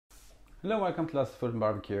Hello, welcome to Lasse Food and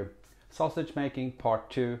Barbecue. Sausage making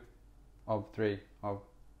part 2 of 3 of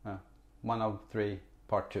 1 of 3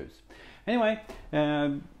 part 2s. Anyway,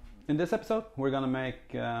 in this episode we're gonna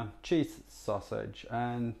make cheese sausage,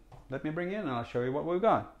 and let me bring you in and I'll show you what we've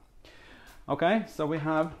got. Okay, so we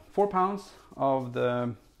have 4 pounds of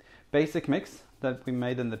the basic mix that we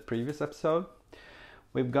made in the previous episode.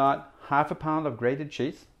 We've got half a pound of grated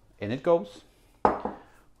cheese. In it goes.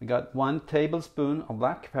 We got 1 tablespoon of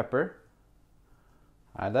black pepper.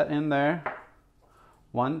 Add that in there.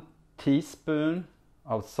 1 teaspoon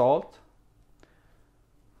of salt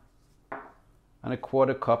and a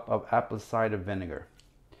 1/4 cup of apple cider vinegar.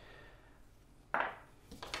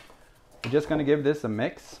 We're just going to give this a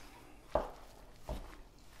mix.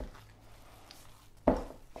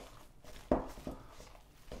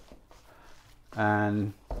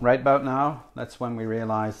 And right about now, that's when we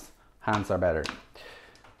realize hands are better.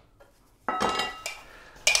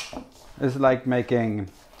 It's like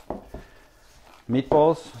making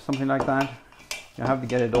meatballs, something like that. You have to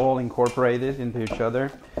get it all incorporated into each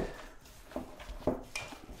other.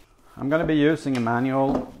 I'm going to be using a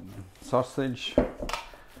manual sausage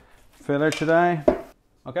filler today.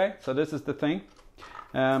 Okay, so this is the thing.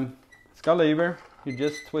 It's got a lever. You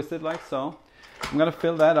just twist it like so. I'm going to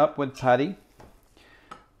fill that up with patty.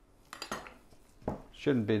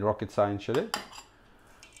 Shouldn't be rocket science, should it?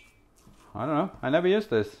 I don't know. I never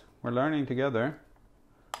used this. We're learning together.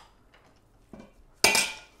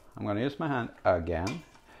 I'm going to use my hand again.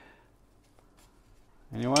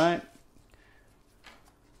 Anyway.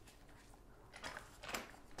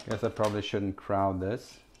 Guess I probably shouldn't crowd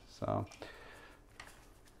this. So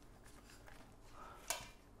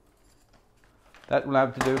that will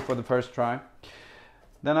have to do for the first try.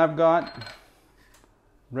 Then I've got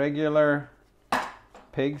regular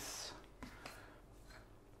pig's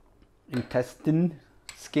intestine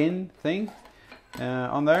skin thing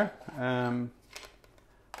on there, and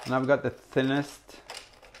I've got the thinnest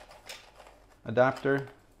adapter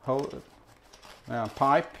hole,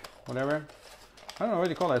 pipe, whatever. I don't know what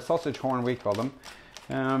you call it, sausage horn we call them.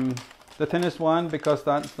 The thinnest one because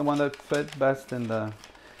that's the one that fit best in the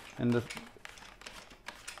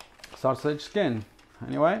sausage skin.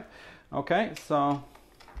 Anyway, okay, so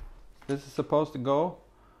this is supposed to go.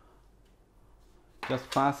 Just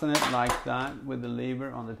fasten it like that with the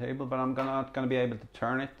lever on the table, but I'm not going to be able to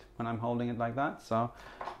turn it when I'm holding it like that. So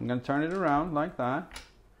I'm going to turn it around like that,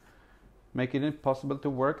 make it impossible to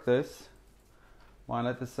work this, while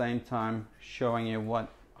at the same time showing you what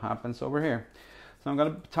happens over here. So I'm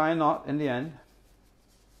going to tie a knot in the end,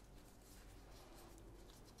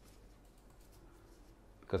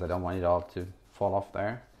 because I don't want it all to fall off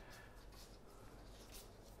there.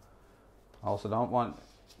 I also don't want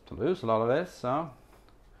to lose a lot of this, so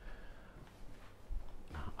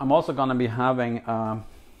I'm also going to be having a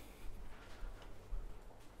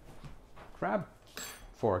crab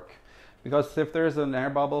fork, because if there's an air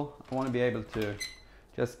bubble, I want to be able to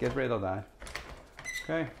just get rid of that.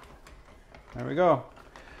 Okay, there we go.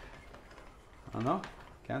 I don't know,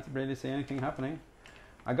 can't really see anything happening.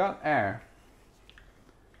 I got air,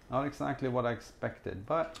 not exactly what I expected,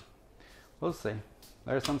 but we'll see.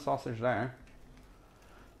 There's some sausage there.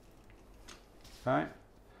 Okay,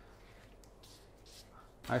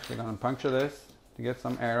 actually going to puncture this to get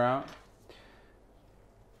some air out.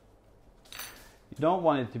 You don't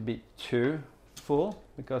want it to be too full,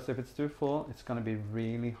 because if it's too full, it's going to be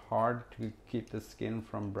really hard to keep the skin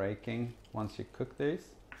from breaking once you cook these.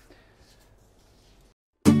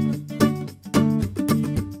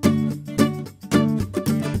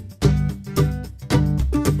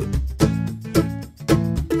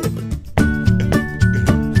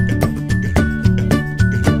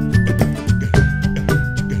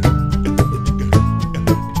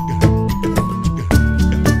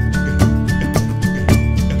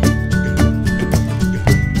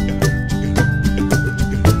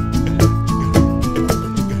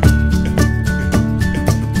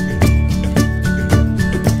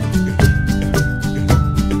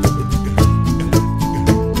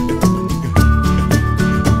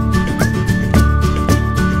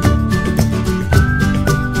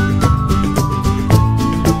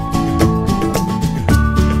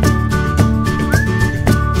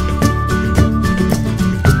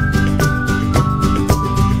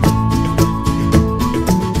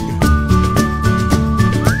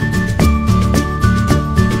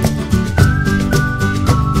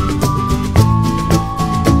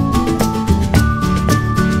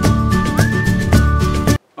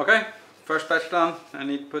 Done. I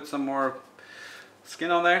need to put some more skin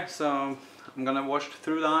on there, so I'm gonna wash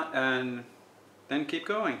through that and then keep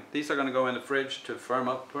going. These are going to go in the fridge to firm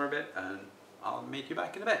up for a bit, and I'll meet you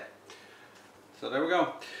back in a bit. So there we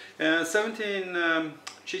go. 17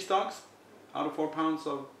 cheese dogs out of 4 pounds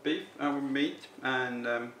of beef meat, and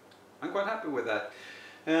I'm quite happy with that.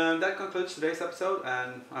 And that concludes today's episode,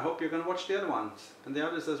 and I hope you're going to watch the other ones and the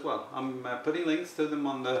others as well. I'm putting links to them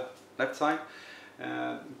on the left side,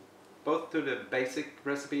 both to the basic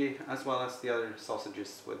recipe as well as the other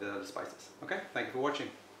sausages with the other spices. Okay, thank you for watching.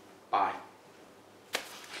 Bye.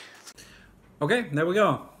 Okay, there we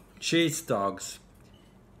go. Cheese dogs.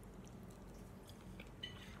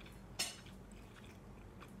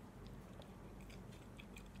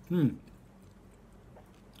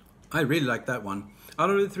 I really like that one.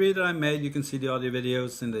 Out of the 3 that I made, you can see the audio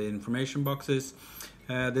videos in the information boxes.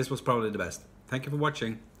 This was probably the best. Thank you for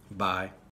watching. Bye.